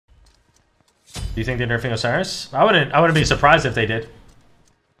Do you think they're nerfing Osiris? I wouldn't be surprised if they did.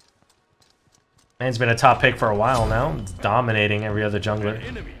 Man's been a top pick for a while now, dominating every other jungler. An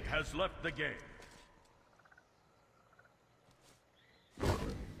enemy has left the game.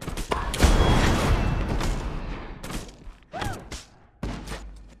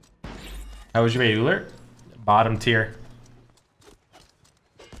 How was your Euler? Bottom tier.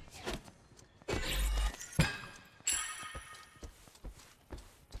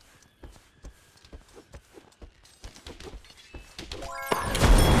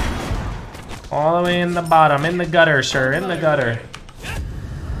 All the way in the bottom, in the gutter, sir, in the gutter.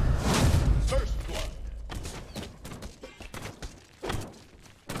 First blood.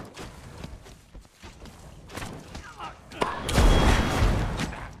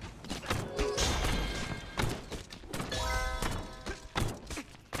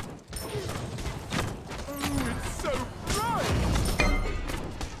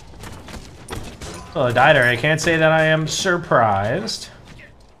 So I died her. I can't say that I am surprised.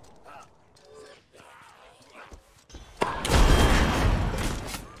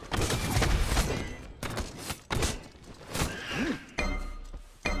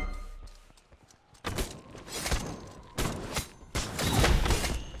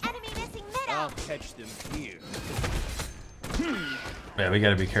 Catch them here. Yeah, we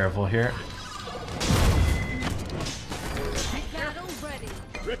gotta be careful here.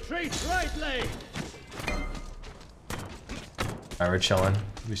 Retreat right lane. Alright, we're chilling.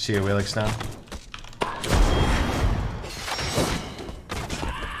 We see a Wheelix now.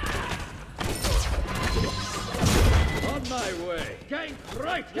 On my way. Gank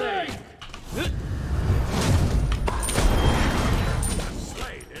right lane.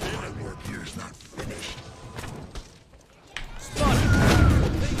 Slain an enemy. Work here's not finished. Spot.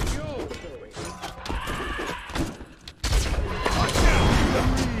 Think you're going. Watch out.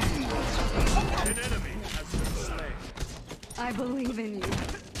 An enemy has been slain. I believe in you.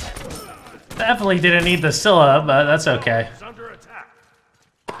 Definitely didn't need the Scylla, but that's okay. It's under attack.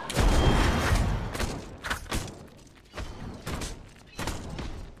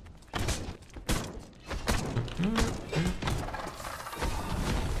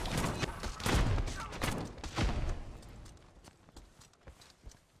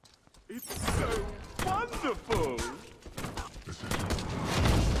 It's so wonderful.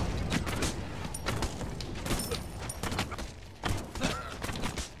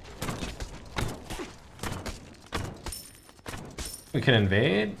 We can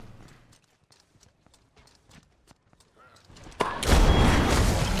invade.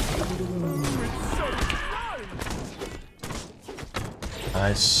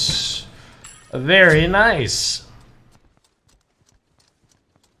 Nice. Very nice.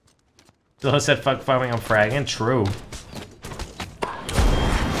 Still said fuck farming on fragging. True.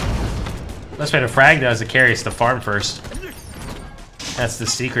 Best way to frag though is to carry is to farm first. That's the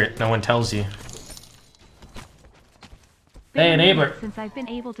secret no one tells you. Hey, Enabler. Since I've been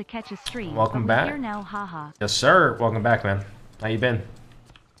able to catch a stream. Welcome but we're back. Here now, haha. Yes, sir. Welcome back, man. How you been?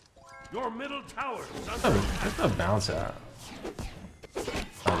 Your middle tower is under attack. Let's go bounce out.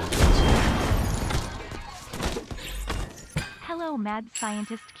 Hello, mad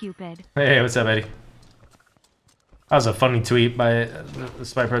scientist Cupid. Hey, what's up, Eddie? That was a funny tweet by the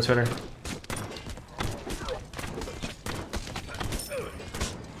Smite Pro Twitter.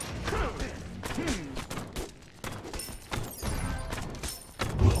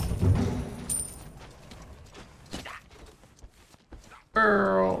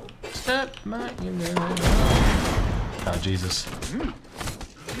 Girl, step my Oh, Jesus.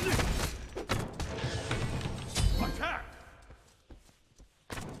 Attack.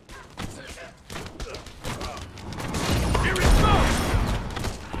 Here it goes.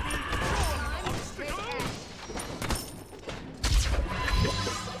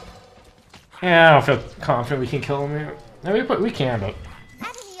 Yeah, I don't feel confident we can kill him here. No, we can, but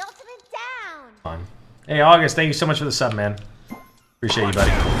Enemy ultimate down. fine. Hey, August, thank you so much for the sub, man. Appreciate you,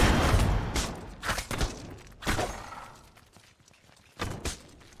 buddy.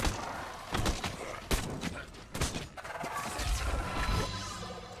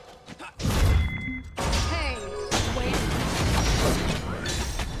 Hey, wait.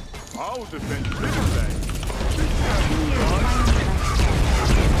 I'll defend Riverbank.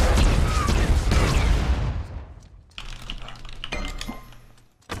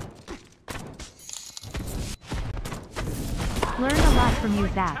 Learned a lot from you,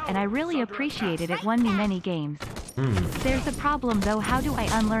 Zap, and I really appreciated it. Won me many games. There's a problem though. How do I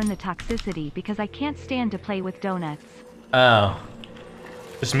unlearn the toxicity? Because I can't stand to play with donuts. Oh.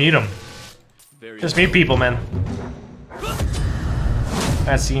 Just mute them. Just mute people, man.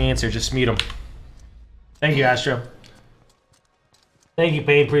 That's the answer. Just mute them. Thank you, Astro. Thank you,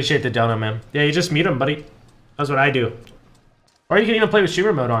 Payne. Appreciate the donut, man. Yeah, you just mute him, buddy. That's what I do. Or you can even play with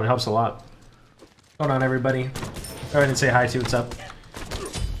streamer mode on. It helps a lot. What's going on, everybody? Go ahead and say hi to what's up.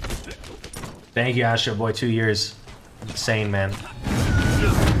 Thank you, Astro Boy. 2 years. Insane, man.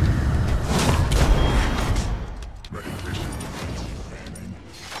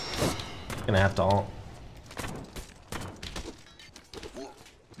 Gonna have to ult.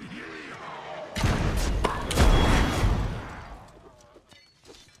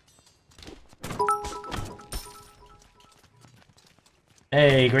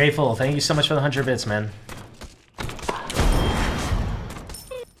 Hey, Grateful, thank you so much for the 100 bits, man.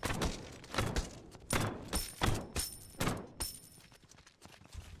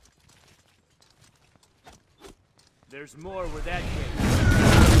 There's more where that came.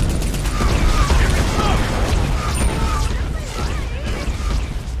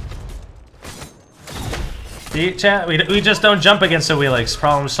 See, chat, we just don't jump against the Wheelix.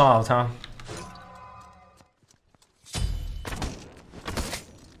 Problem solved, huh?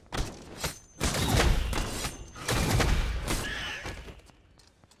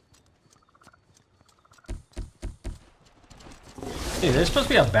 Dude, there's supposed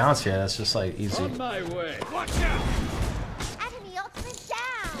to be a bounce here that's just like easy. On my way. Watch out! Enemy ultimate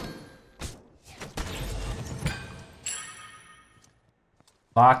down.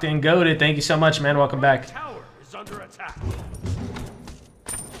 Locked in, goated. Thank you so much, man. Welcome back. Tower is under attack.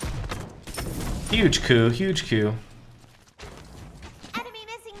 Huge coup, huge coup. Enemy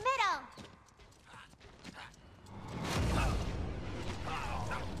missing middle.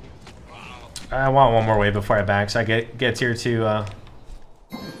 I want one more wave before I back, so I get tier 2.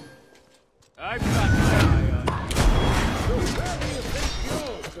 I've got my eye on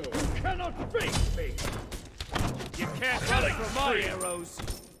you. You cannot face me. You can't run from my arrows.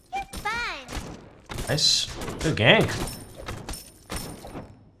 It's fun. Nice. Good gank.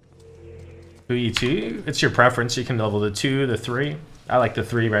 Who you 2? It's your preference. You can level the 2, the 3. I like the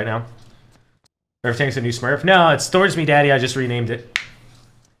 3 right now. Everything's a new Smurf. No, it's Towards Me Daddy. I just renamed it.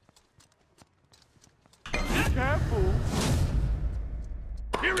 Careful.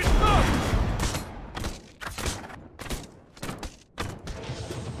 Here it comes.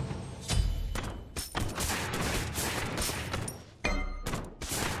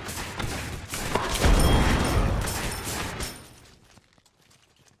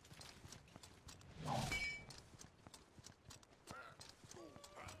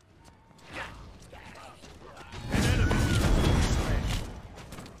 An enemy.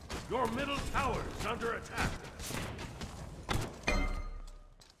 Your middle tower is under attack.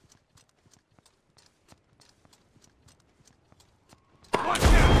 Watch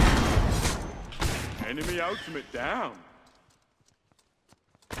out! Enemy ultimate down.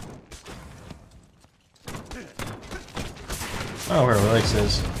 Oh, where Wheelix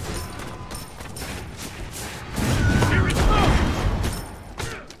is. Here it comes.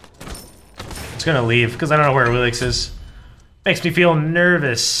 It's gonna leave because I don't know where Wheelix is. Makes me feel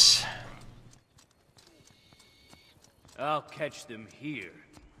nervous. I'll catch them here.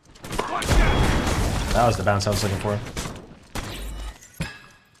 Watch out! That was the bounce I was looking for.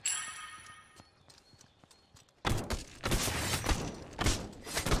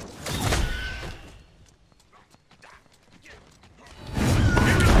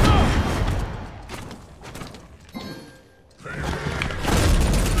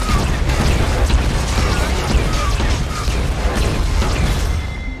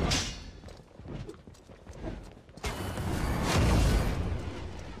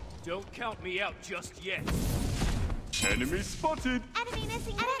 Don't count me out just yet. Enemy spotted. Enemy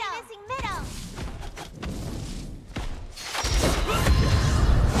missing middle. Enemy missing middle.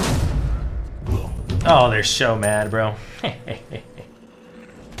 Oh, they're so mad, bro.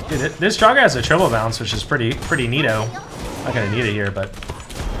 Dude, this Draga has a triple bounce, which is pretty neato. Not gonna need it here, but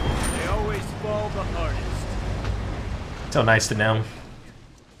They always fall the hardest. still nice to know.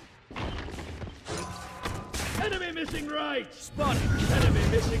 Enemy missing right. Spotted. Enemy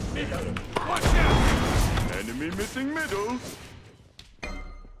missing middle. Watch out! Enemy missing middle.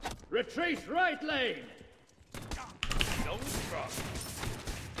 Retreat right lane. Don't drop.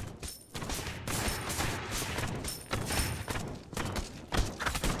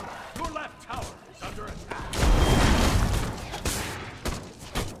 Your left tower is under attack.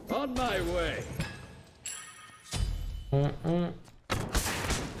 On my way.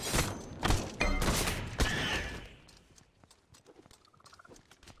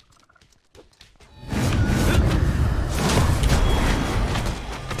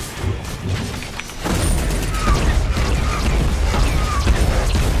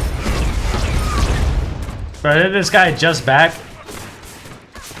 Bro, isn't this guy just back?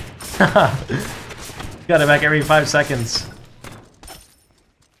 Got it back every 5 seconds.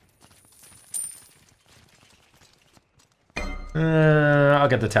 I'll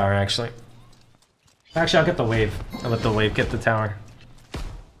get the tower, actually. Actually, I'll get the wave. I'll let the wave get the tower.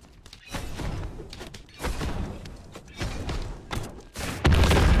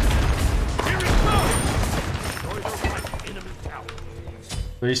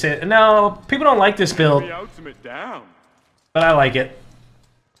 What do you say? No, people don't like this build, Enemy ultimate down. but I like it.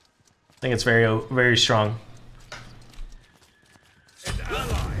 I think it's very, very strong. An ally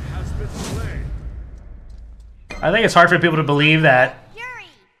has been slain. I think it's hard for people to believe that Fury.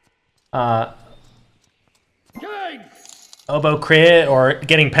 Gang! Obow crit or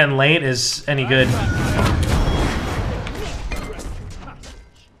getting pen late is any good.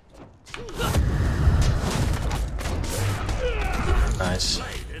 Nice.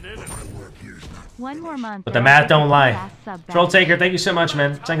 One more month. But the math don't lie. Troll Taker, thank you so much,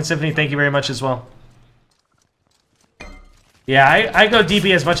 man. Second Symphony, thank you very much as well. Yeah, I go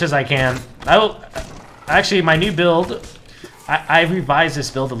DB as much as I can. I will. Actually, my new build, I revised this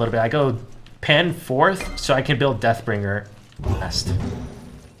build a little bit. I go pen 4th so I can build Deathbringer last.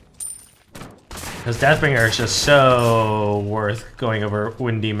 Because Deathbringer is just so worth going over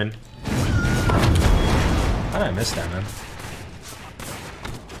Wind Demon. How did I miss that, man?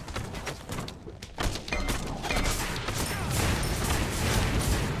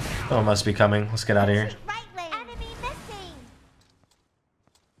 Oh, must be coming. Let's get out of here. Right lane. Enemy missing.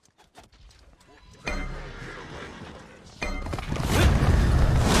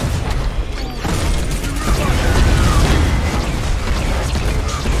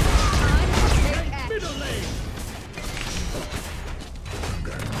 Middle lane!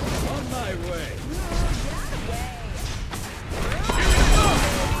 On my way!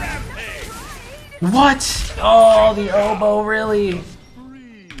 What? Oh, the Obow, really?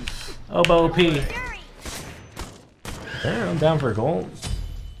 Obow OP. Fury. Yeah, I'm down for a goal.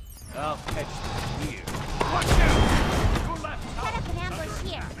 I'll catch you here. Watch out! Go left! Set up an ambush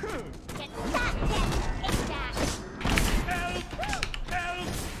here. Get shot. Take that. Help! Help!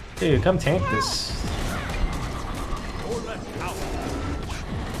 Dude, come tank this. Go left out!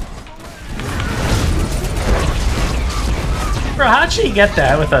 Bro, how'd she get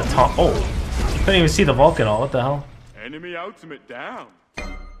that with a taunt? Oh, couldn't even see the Vulcan all. What the hell? Enemy ultimate down.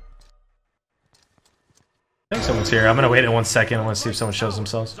 I think someone's here. I'm gonna wait in 1 second. I want to see if someone shows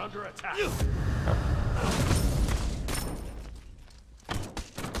themselves. It's under attack.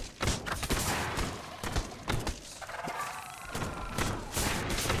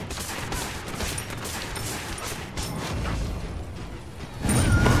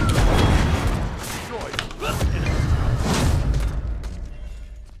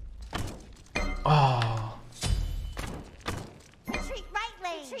 Oh, Retreat right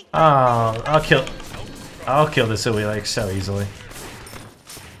lane. Retreat. oh, I'll kill this Uwe like so easily.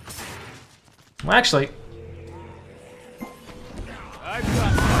 Well, actually, I've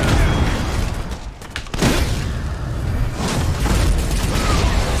got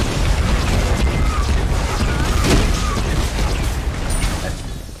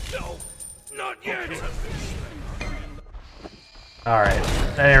no, not yet. all right.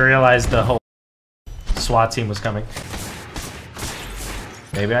 I didn't realize the whole SWAT team was coming.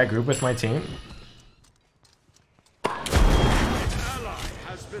 Maybe I group with my team. Ally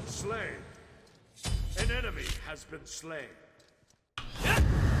has been slain. An enemy has been slain.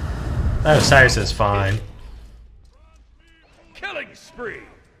 Oh, Cyrus is fine. Killing spree.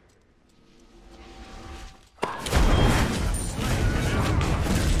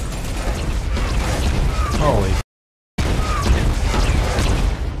 Holy.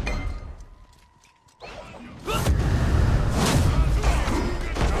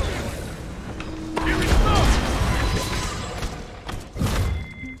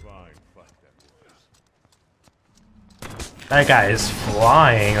 That guy is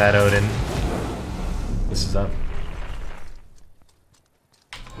flying, that Odin. This is up.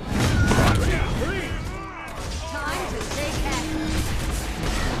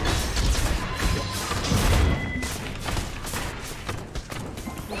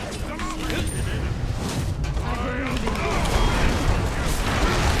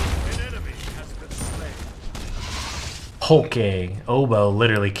 Okay, Obow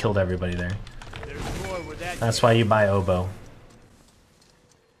literally killed everybody there. There's more where that That's why you buy Obow. help.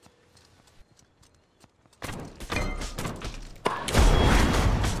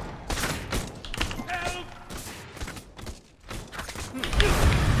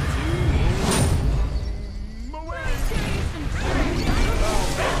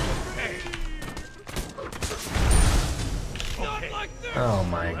 Oh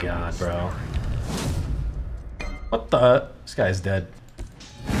my god, bro. What the? This guy's dead.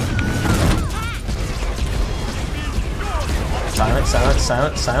 Silence, silence,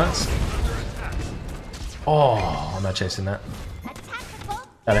 silence, silence. Oh, I'm not chasing that.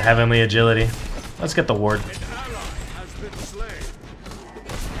 Got a heavenly agility. Let's get the ward. An ally has been slain.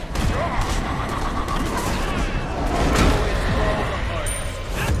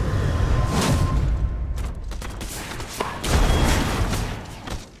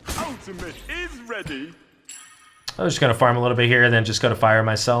 Ultimate is ready. I was just gonna farm a little bit here and then just go to fire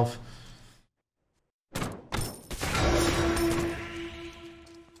myself.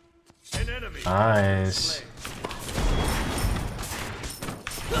 An enemy. Nice.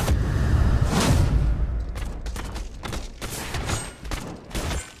 I'll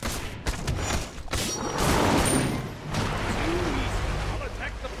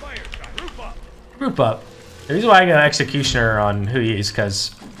attack the fire shot. Group up. Group up. The reason why I got Executioner on who he is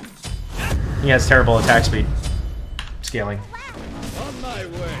because he has terrible attack speed. Scaling. On my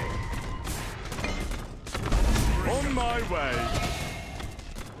way. On my way.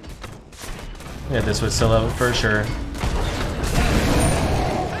 Yeah, this would still out for sure.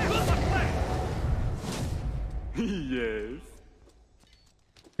 Yes.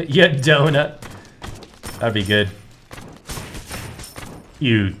 Yeah, donut. That'd be good.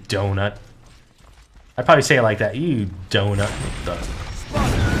 You donut. I'd probably say it like that. You donut.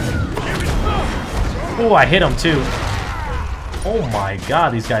 Oh, I hit him too. Oh my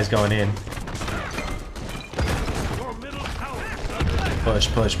god, these guys going in. Your middle tower is under attack. Push,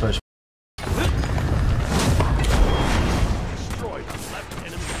 push, push. Destroy the left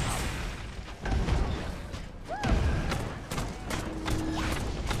enemy tower.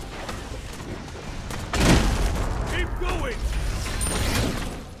 Keep going.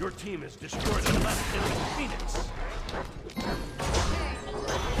 Your team has destroyed the left enemy Phoenix.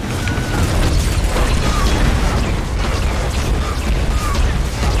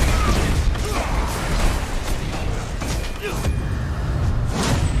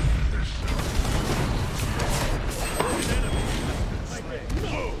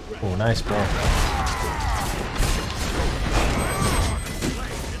 Oh, nice, bro.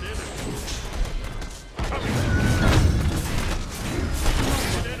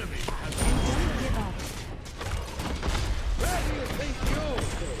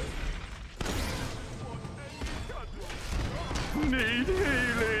 Need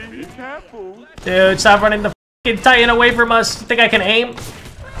healing. Be careful. Dude, stop running the fucking Titan away from us. You think I can aim?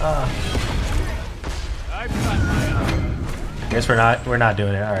 Guess we're not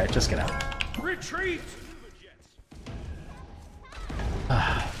doing it. All right, just get out. Retreat.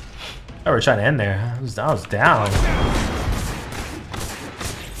 Oh, we're trying to end there. I was down.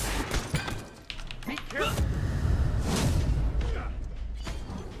 Be careful.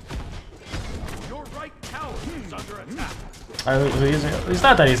 Your right tower is under attack. It's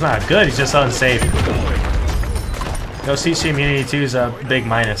not that he's not good. He's just unsafe. No, CC immunity 2 is a big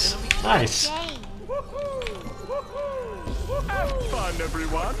minus. Nice. Have fun,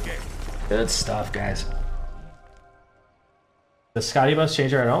 everyone. Good stuff, guys. Does Scotty Bus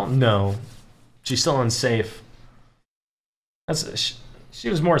change her at all? No. She's still unsafe. She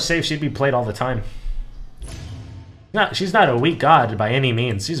was more safe, she'd be played all the time. She's not a weak god by any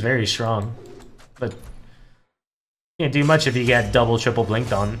means. She's very strong. But can't do much if you get double, triple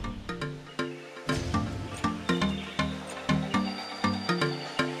blinked on.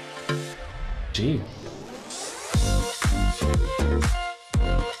 Gee.